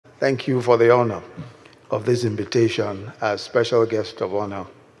thank you for the honor of this invitation as special guest of honor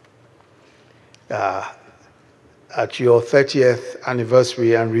at your 30th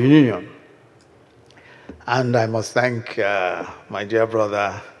anniversary and reunion. And I must thank my dear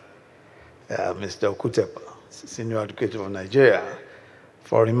brother, Mr. Okutepa, Senior Advocate of Nigeria,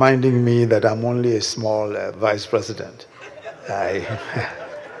 for reminding me that I'm only a small vice president. I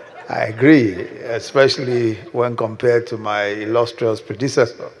agree, especially when compared to my illustrious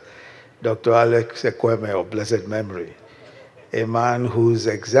predecessor, Dr. Alex Ekweme of blessed memory, a man whose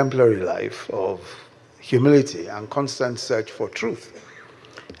exemplary life of humility and constant search for truth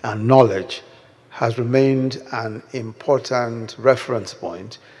and knowledge has remained an important reference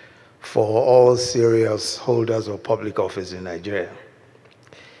point for all serious holders of public office in Nigeria.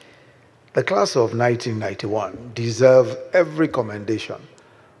 The class of 1991 deserve every commendation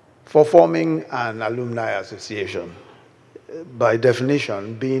for forming an alumni association. By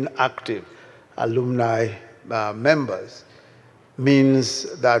definition, being active alumni members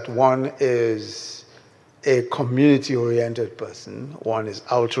means that one is a community-oriented person, one is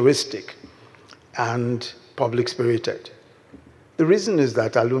altruistic and public-spirited. The reason is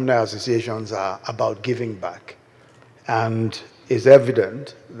that alumni associations are about giving back, and it's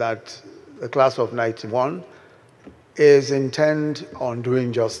evident that the class of 91 is intent on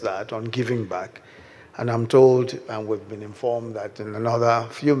doing just that, on giving back. And I'm told, and we've been informed, that in another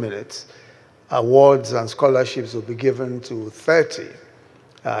few minutes, awards and scholarships will be given to 30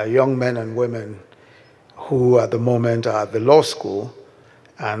 young men and women who at the moment are at the law school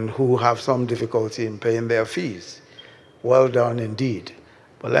and who have some difficulty in paying their fees. Well done indeed.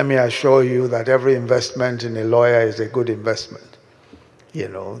 But let me assure you that every investment in a lawyer is a good investment. You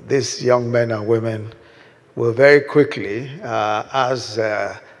know, these young men and women will very quickly, as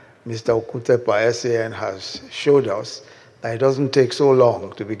Mr. Okutepa, SAN, has showed us, that it doesn't take so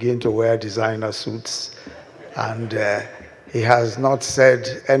long to begin to wear designer suits. And he has not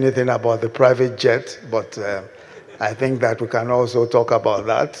said anything about the private jet, but I think that we can also talk about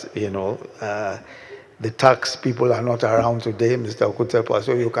that. You know, the tax people are not around today, Mr. Okutepa,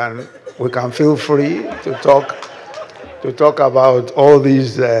 so we can feel free to talk about all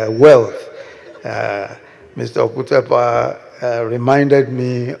these wealth. Mr. Okutepa reminded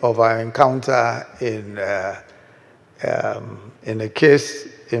me of our encounter in a case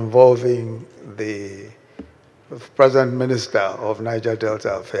involving the present Minister of Niger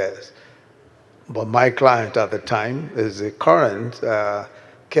Delta Affairs. But my client at the time is the current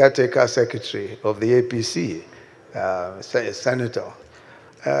caretaker secretary of the APC, a senator.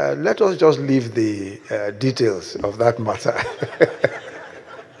 Let us just leave the details of that matter.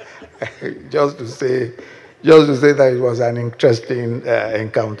 just to say that it was an interesting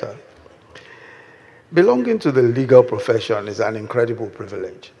encounter. Belonging to the legal profession is an incredible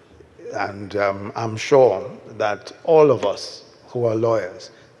privilege. And I'm sure that all of us who are lawyers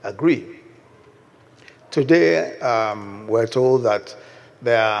agree. Today, we're told that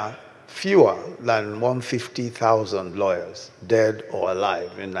there are fewer than 150,000 lawyers, dead or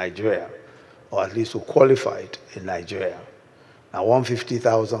alive, in Nigeria, or at least who qualified in Nigeria. Now,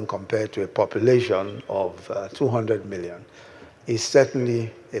 150,000 compared to a population of 200 million is certainly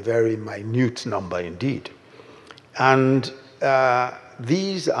a very minute number indeed. And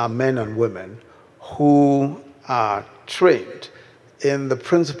these are men and women who are trained in the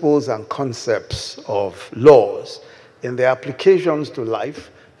principles and concepts of laws, in their applications to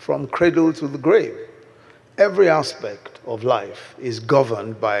life from cradle to the grave. Every aspect of life is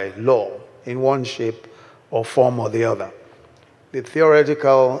governed by law in one shape or form or the other. The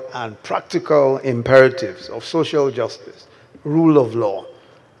theoretical and practical imperatives of social justice, rule of law,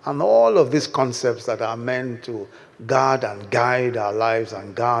 and all of these concepts that are meant to guard and guide our lives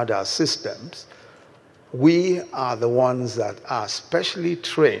and guard our systems, we are the ones that are specially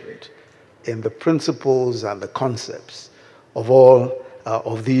trained in the principles and the concepts of all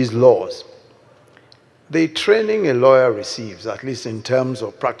of these laws. The training a lawyer receives, at least in terms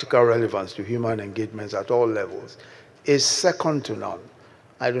of practical relevance to human engagements at all levels, is second to none.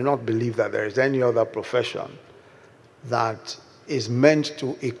 I do not believe that there is any other profession that is meant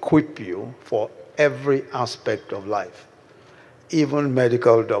to equip you for every aspect of life. Even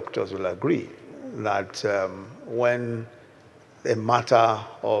medical doctors will agree that when a matter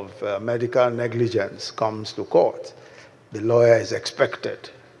of medical negligence comes to court, the lawyer is expected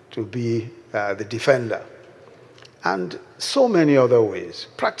to be the defender. And so many other ways,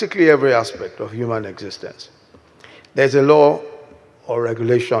 practically every aspect of human existence. There's a law or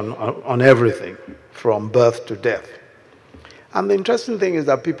regulation on everything, from birth to death. And the interesting thing is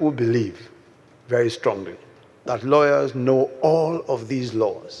that people believe very strongly that lawyers know all of these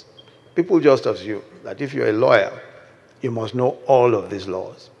laws people just assume that if you're a lawyer, you must know all of these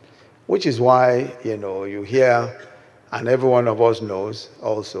laws, which is why, you hear, and every one of us knows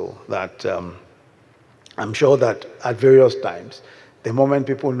also that I'm sure that at various times, the moment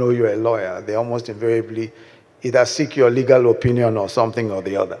people know you're a lawyer, they almost invariably either seek your legal opinion or something or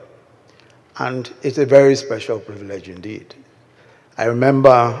the other. And it's a very special privilege indeed. I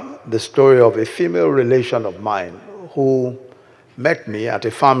remember the story of a female relation of mine who met me at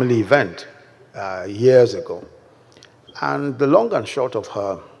a family event years ago. And the long and short of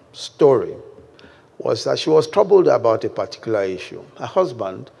her story was that she was troubled about a particular issue. Her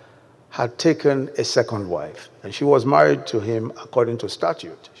husband had taken a second wife, and she was married to him according to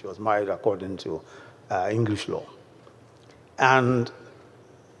statute. She was married according to English law. And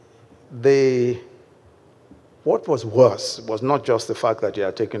what was worse was not just the fact that he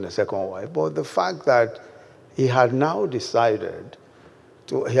had taken a second wife, but the fact that he had now said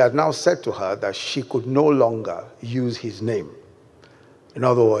to her that she could no longer use his name. In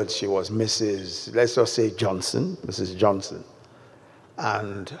other words, she was Mrs., let's just say Johnson, Mrs. Johnson.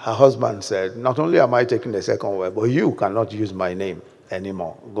 And her husband said, not only am I taking the second wife, but you cannot use my name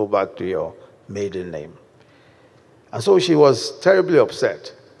anymore. Go back to your maiden name. And so she was terribly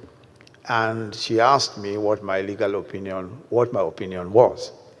upset. And she asked me what my opinion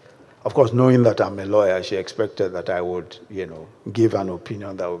was. Of course, knowing that I'm a lawyer, she expected that I would, give an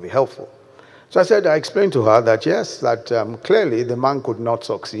opinion that would be helpful. So I explained to her that yes, that clearly the man could not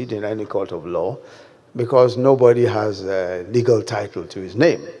succeed in any court of law because nobody has a legal title to his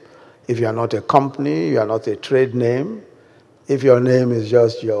name. If you are not a company, you are not a trade name. If your name is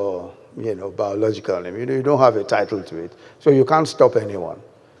just your, biological name, you don't have a title to it. So you can't stop anyone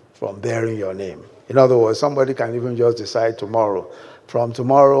from bearing your name. In other words, somebody can even just decide tomorrow, from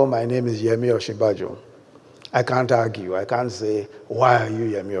tomorrow, my name is Yemi Osinbajo. I can't argue. I can't say, why are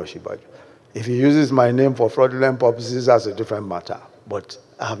you Yemi Osinbajo? If he uses my name for fraudulent purposes, that's a different matter. But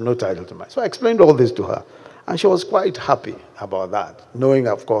I have no title to mine. So I explained all this to her. And she was quite happy about that, knowing,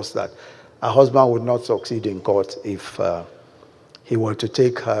 of course, that her husband would not succeed in court if he were to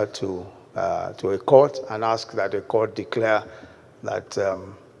take her to a court and ask that the court declare that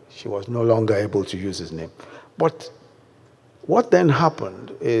she was no longer able to use his name. But what then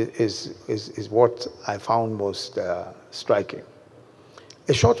happened is what I found most striking.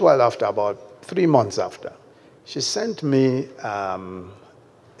 A short while after, about 3 months after, she sent me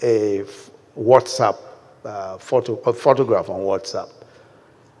a WhatsApp a photograph on WhatsApp.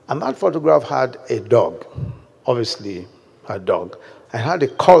 And that photograph had a dog, obviously a dog. I had a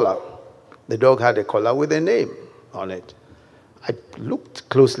collar. The dog had a collar with a name on it. I looked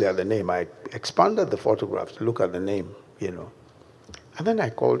closely at the name. I expanded the photograph to look at the name, And then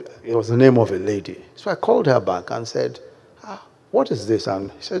it was the name of a lady. So I called her back and said, what is this?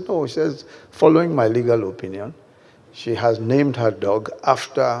 And she said, no, she says, following my legal opinion, she has named her dog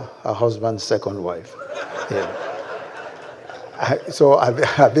after her husband's second wife. So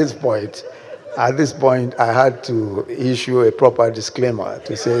at this point, I had to issue a proper disclaimer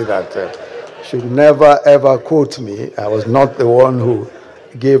to say that should never, ever quote me. I was not the one who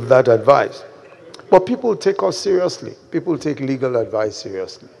gave that advice. But people take us seriously. People take legal advice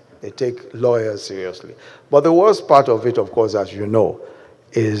seriously. They take lawyers seriously. But the worst part of it, of course, as you know,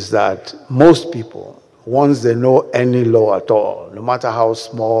 is that most people, once they know any law at all, no matter how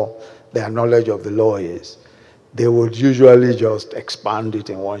small their knowledge of the law is, they would usually just expand it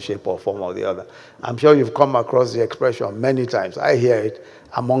in one shape or form or the other. I'm sure you've come across the expression many times. I hear it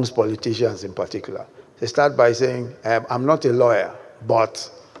amongst politicians in particular. They start by saying, I'm not a lawyer, but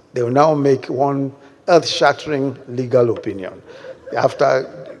they will now make one earth-shattering legal opinion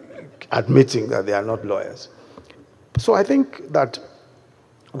after admitting that they are not lawyers. So I think that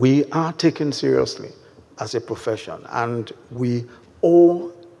we are taken seriously as a profession, and we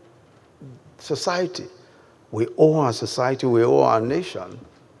owe society, we owe our society, we owe our nation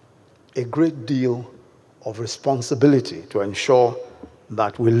a great deal of responsibility to ensure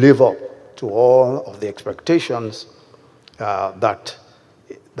that we live up to all of the expectations that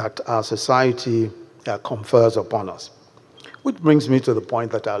our society confers upon us. Which brings me to the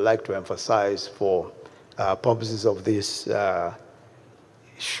point that I'd like to emphasize for purposes of this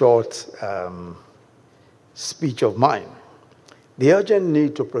short speech of mine. The urgent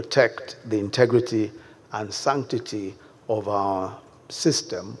need to protect the integrity and sanctity of our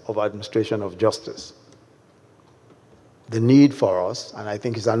system of administration of justice. The need for us, and I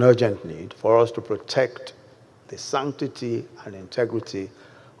think it's an urgent need, for us to protect the sanctity and integrity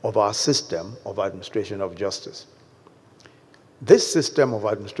of our system of administration of justice. This system of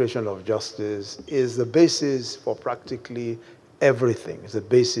administration of justice is the basis for practically everything. It's the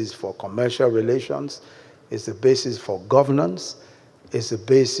basis for commercial relations. It's the basis for governance. It's the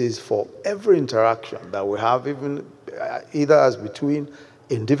basis for every interaction that we have, even either as between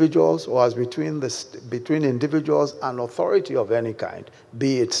individuals or as between individuals and authority of any kind,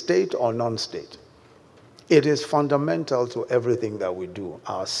 be it state or non-state. It is fundamental to everything that we do,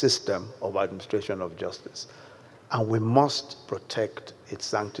 our system of administration of justice. And we must protect its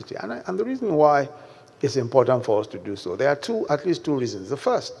sanctity. And the reason why it's important for us to do so, there are at least two reasons. The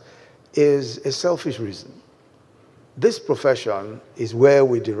first is a selfish reason. This profession is where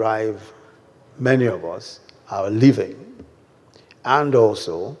we derive, many of us, our living, and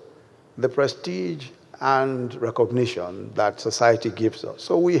also the prestige and recognition that society gives us.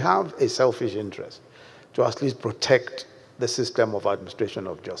 So we have a selfish interest to at least protect the system of administration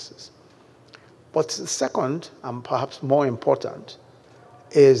of justice. But the second, and perhaps more important,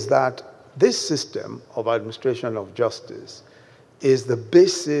 is that this system of administration of justice is the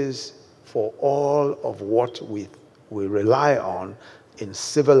basis for all of what we rely on in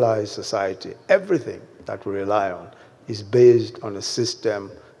civilized society. Everything that we rely on is based on a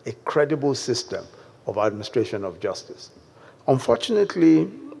system, a credible system of administration of justice. Unfortunately,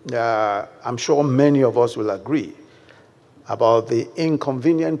 I'm sure many of us will agree about the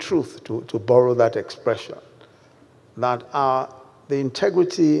inconvenient truth, to borrow that expression, that the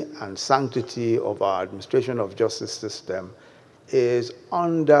integrity and sanctity of our administration of justice system is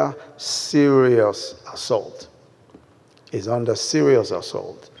under serious assault. Is under serious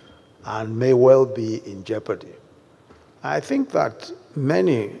assault and may well be in jeopardy. I think that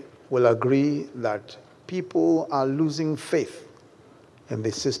many will agree that people are losing faith in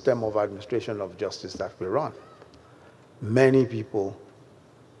the system of administration of justice that we run. Many people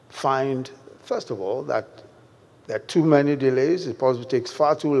find, first of all, that there are too many delays. It possibly takes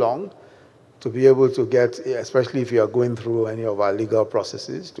far too long to be able to get, especially if you are going through any of our legal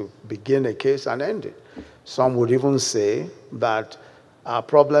processes, to begin a case and end it. Some would even say that our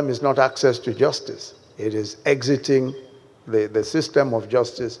problem is not access to justice. It is exiting the system of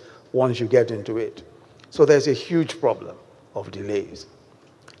justice once you get into it. So there's a huge problem of delays.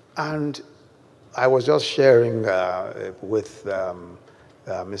 And I was just sharing with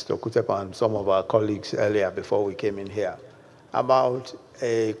Mr. Okutepa and some of our colleagues earlier before we came in here about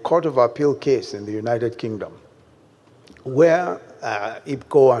a Court of Appeal case in the United Kingdom where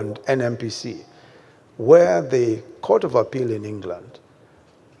IPCO and NMPC, where the Court of Appeal in England,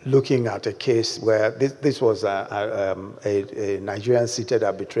 looking at a case where this was a Nigerian seated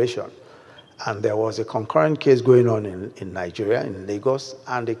arbitration, and there was a concurrent case going on in Nigeria, in Lagos,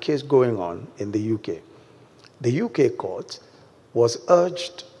 and a case going on in the UK. The UK court was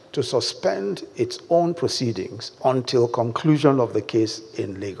urged to suspend its own proceedings until conclusion of the case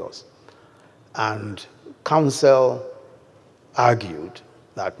in Lagos. And counsel argued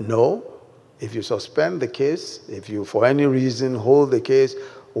that no, if you suspend the case, if you for any reason hold the case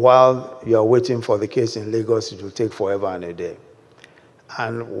while you are waiting for the case in Lagos, it will take forever and a day.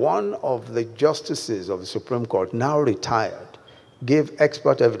 And one of the justices of the Supreme Court, now retired, gave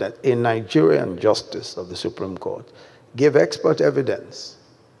expert evidence, a Nigerian justice of the Supreme Court, gave expert evidence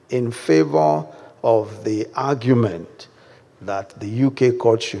in favor of the argument that the UK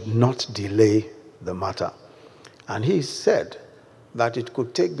court should not delay the matter. And he said that it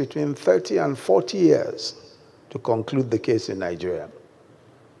could take between 30 and 40 years to conclude the case in Nigeria.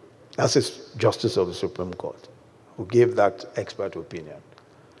 That's a justice of the Supreme Court who gave that expert opinion.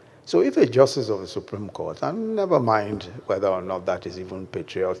 So if a justice of the Supreme Court, and never mind whether or not that is even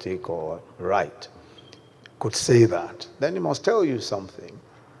patriotic or right, could say that, then he must tell you something,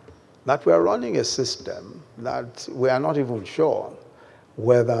 that we are running a system that we are not even sure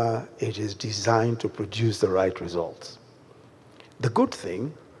whether it is designed to produce the right results. The good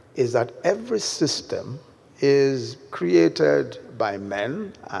thing is that every system is created by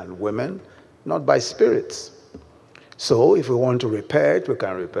men and women, not by spirits. So if we want to repair it, we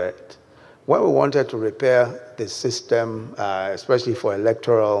can repair it. When we wanted to repair the system, especially for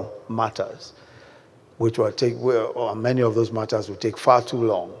electoral matters, which will take, or many of those matters will take far too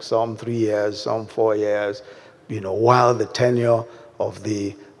long, some 3 years, some 4 years, while the tenure of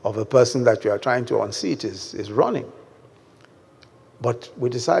a person that you are trying to unseat is running. But we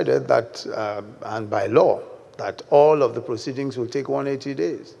decided that, and by law, that all of the proceedings will take 180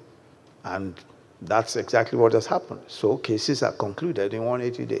 days. And that's exactly what has happened. So cases are concluded in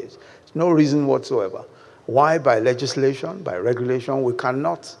 180 days. There's no reason whatsoever why by legislation, by regulation, we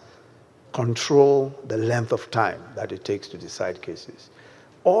cannot control the length of time that it takes to decide cases.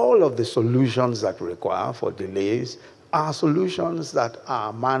 All of the solutions that we require for delays are solutions that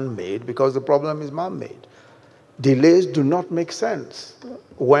are man-made because the problem is man-made. Delays do not make sense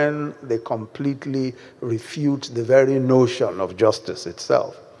when they completely refute the very notion of justice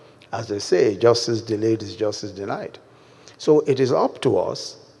itself. As they say, justice delayed is justice denied. So it is up to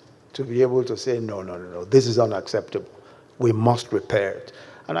us to be able to say, no, no, no, no, this is unacceptable. We must repair it.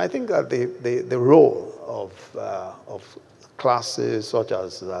 And I think that the role of classes such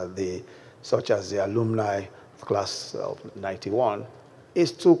as the alumni class of 91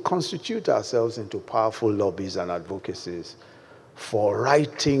 is to constitute ourselves into powerful lobbies and advocacies for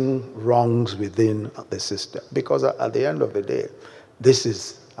righting wrongs within the system. Because at the end of the day, this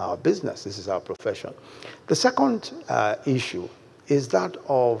is our business, this is our profession. The second issue is that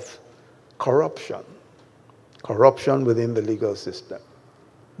of corruption within the legal system.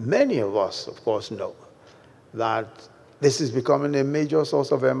 Many of us, of course, know that this is becoming a major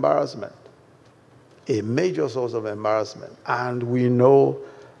source of embarrassment. A major source of embarrassment. And we know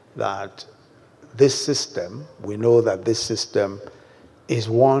that this system is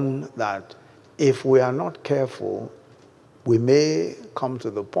one that if we are not careful, we may come to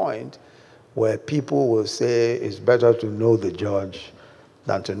the point where people will say it's better to know the judge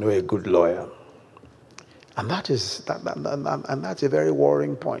than to know a good lawyer. And that's a very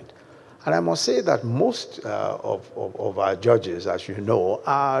worrying point. And I must say that most of our judges, as you know,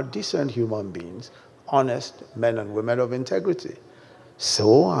 are decent human beings, honest men and women of integrity.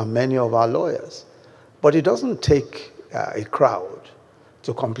 So are many of our lawyers. But it doesn't take a crowd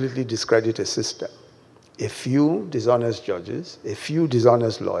to completely discredit a system. A few dishonest judges, a few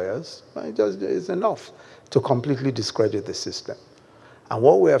dishonest lawyers, it's enough to completely discredit the system. And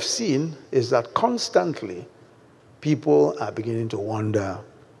what we have seen is that constantly people are beginning to wonder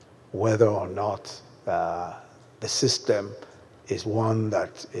whether or not the system is one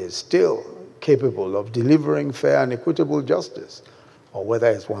that is still capable of delivering fair and equitable justice, or whether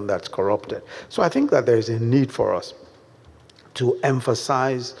it's one that's corrupted. So I think that there is a need for us to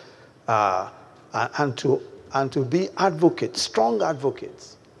emphasize and to be advocates, strong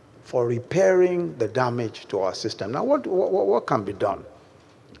advocates, for repairing the damage to our system. Now, what can be done?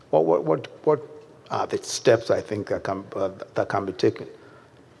 What are the steps I think that can be taken?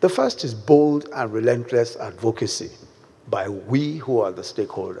 The first is bold and relentless advocacy by we who are the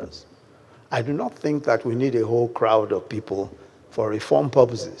stakeholders. I do not think that we need a whole crowd of people for reform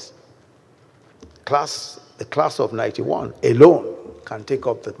purposes. The class of 91 alone can take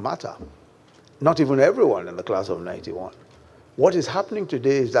up the matter. Not even everyone in the class of 91. What is happening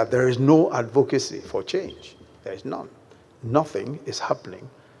today is that there is no advocacy for change. There is none. Nothing is happening.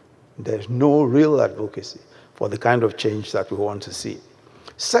 There's no real advocacy for the kind of change that we want to see.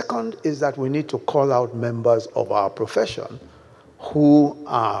 Second is that we need to call out members of our profession who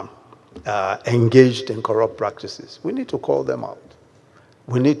are engaged in corrupt practices. We need to call them out.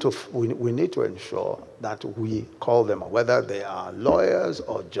 We need to ensure that we call them out, whether they are lawyers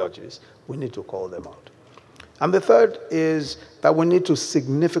or judges. We need to call them out. And the third is that we need to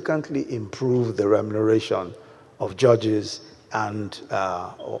significantly improve the remuneration of judges and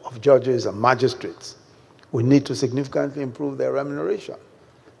magistrates. We need to significantly improve their remuneration.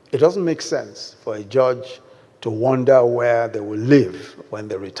 It doesn't make sense for a judge to wonder where they will live when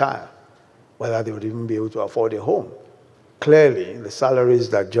they retire, whether they would even be able to afford a home. Clearly, the salaries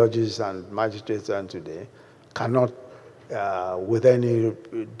that judges and magistrates earn today cannot, with any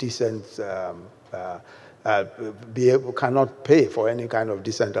decent, cannot pay for any kind of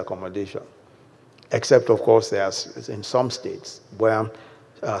decent accommodation. Except, of course, there's in some states where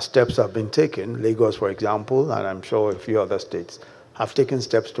steps have been taken. Lagos, for example, and I'm sure a few other states have taken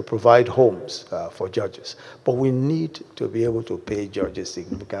steps to provide homes for judges. But we need to be able to pay judges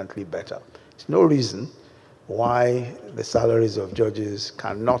significantly better. There's no reason why the salaries of judges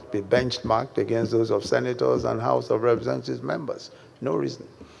cannot be benchmarked against those of senators and House of Representatives members. No reason.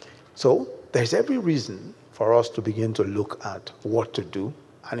 So there's every reason for us to begin to look at what to do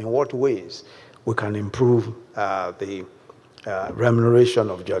and in what ways we can improve the remuneration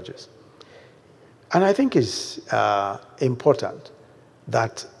of judges. And I think it's important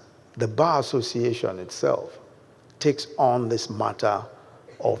that the Bar Association itself takes on this matter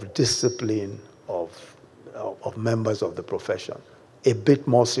of discipline of members of the profession a bit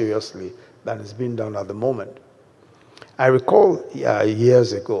more seriously than is being done at the moment. I recall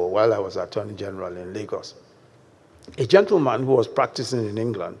years ago, while I was Attorney General in Lagos, a gentleman who was practicing in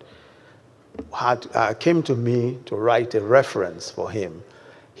England came to me to write a reference for him.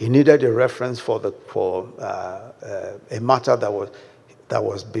 He needed a reference for a matter that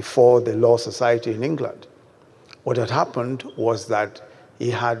was before the Law Society in England. What had happened was that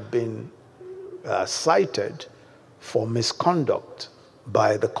he had been cited for misconduct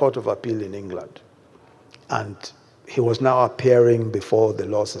by the Court of Appeal in England. And he was now appearing before the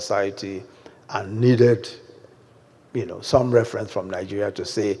Law Society and needed, some reference from Nigeria to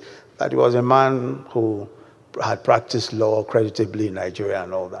say that he was a man who had practiced law creditably in Nigeria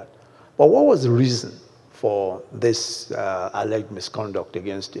and all that. But what was the reason for this alleged misconduct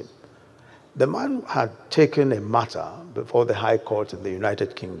against him? The man had taken a matter before the High Court in the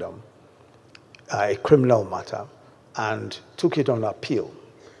United Kingdom, a criminal matter, and took it on appeal.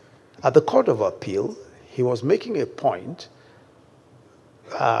 At the Court of Appeal, he was making a point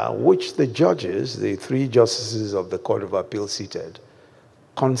which the judges, the 3 justices of the Court of Appeal seated,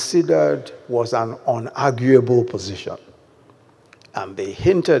 considered was an unarguable position. And they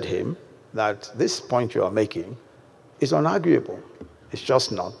hinted him that this point you are making is unarguable. It's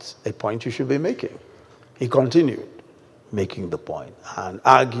just not a point you should be making. He continued making the point and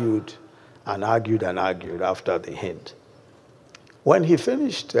argued and argued and argued after the hint. When he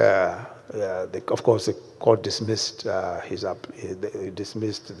finished, of course, the court dismissed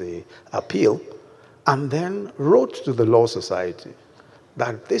dismissed the appeal, and then wrote to the Law Society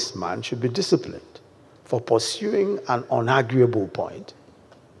that this man should be disciplined for pursuing an unarguable point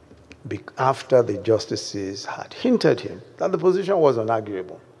after the justices had hinted him that the position was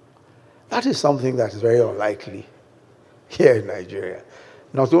unarguable. That is something that is very unlikely here in Nigeria.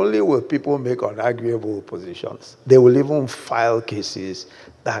 Not only will people make unarguable positions, they will even file cases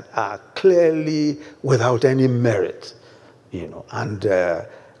that are clearly without any merit, And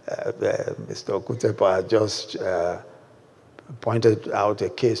Mr. Okutepa just pointed out a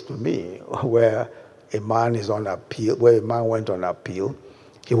case to me where a man is on appeal, where a man went on appeal.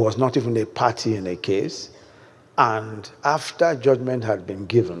 He was not even a party in a case. And after judgment had been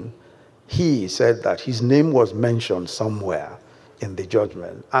given, he said that his name was mentioned somewhere in the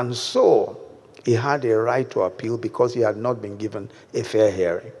judgment. And so he had a right to appeal because he had not been given a fair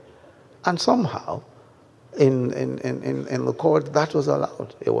hearing. And somehow, in the court, that was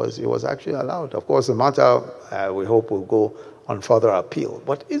allowed. It was actually allowed. Of course, the matter, we hope, will go on further appeal.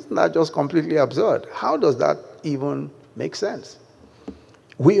 But isn't that just completely absurd? How does that even make sense?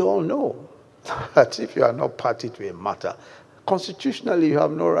 We all know that if you are not party to a matter, constitutionally you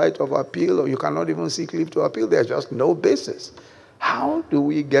have no right of appeal, or you cannot even seek leave to appeal. There's just no basis. How do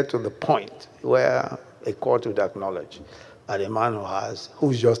we get to the point where a court would acknowledge that a man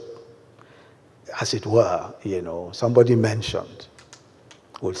who's just, as it were, somebody mentioned,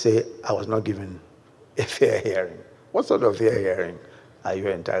 would say, I was not given a fair hearing? What sort of fair hearing are you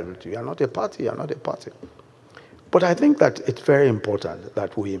entitled to? You're not a party, you're not a party. But I think that it's very important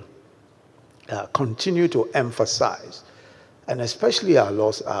that we continue to emphasize, and especially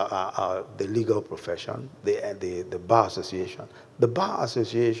the legal profession, the Bar Association. The Bar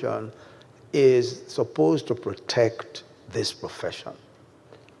Association is supposed to protect this profession.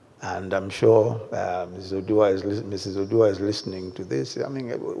 And I'm sure Mrs. Odua is listening to this. I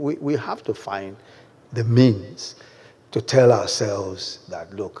mean, we have to find the means to tell ourselves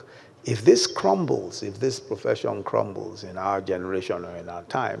that, look, if this crumbles, if this profession crumbles in our generation or in our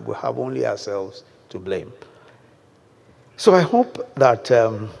time, we have only ourselves to blame. So I hope that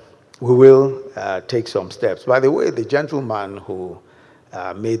we will take some steps. By the way, the gentleman who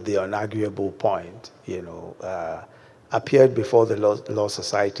made the unarguable point, appeared before the Law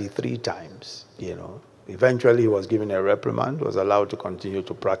Society 3 times, Eventually he was given a reprimand, was allowed to continue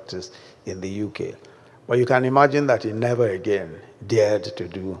to practice in the UK. But you can imagine that he never again dared to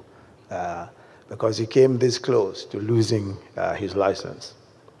do, because he came this close to losing his license.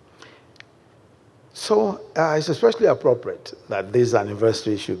 So it's especially appropriate that this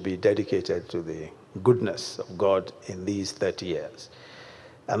anniversary should be dedicated to the goodness of God in these 30 years.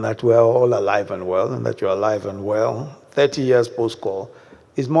 And that we're all alive and well, and that you're alive and well. 30 years post-call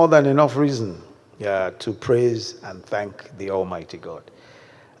is more than enough reason to praise and thank the Almighty God.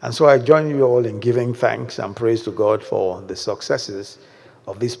 And so I join you all in giving thanks and praise to God for the successes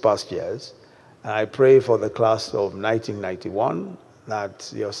of these past years. And I pray for the class of 1991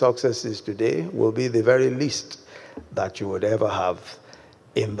 that your successes today will be the very least that you would ever have,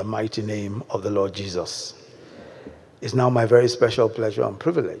 in the mighty name of the Lord Jesus. It's now my very special pleasure and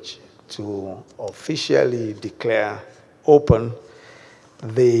privilege to officially declare open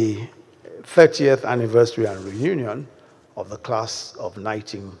the 30th anniversary and reunion of the class of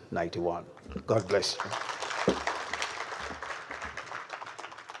 1991. God bless you.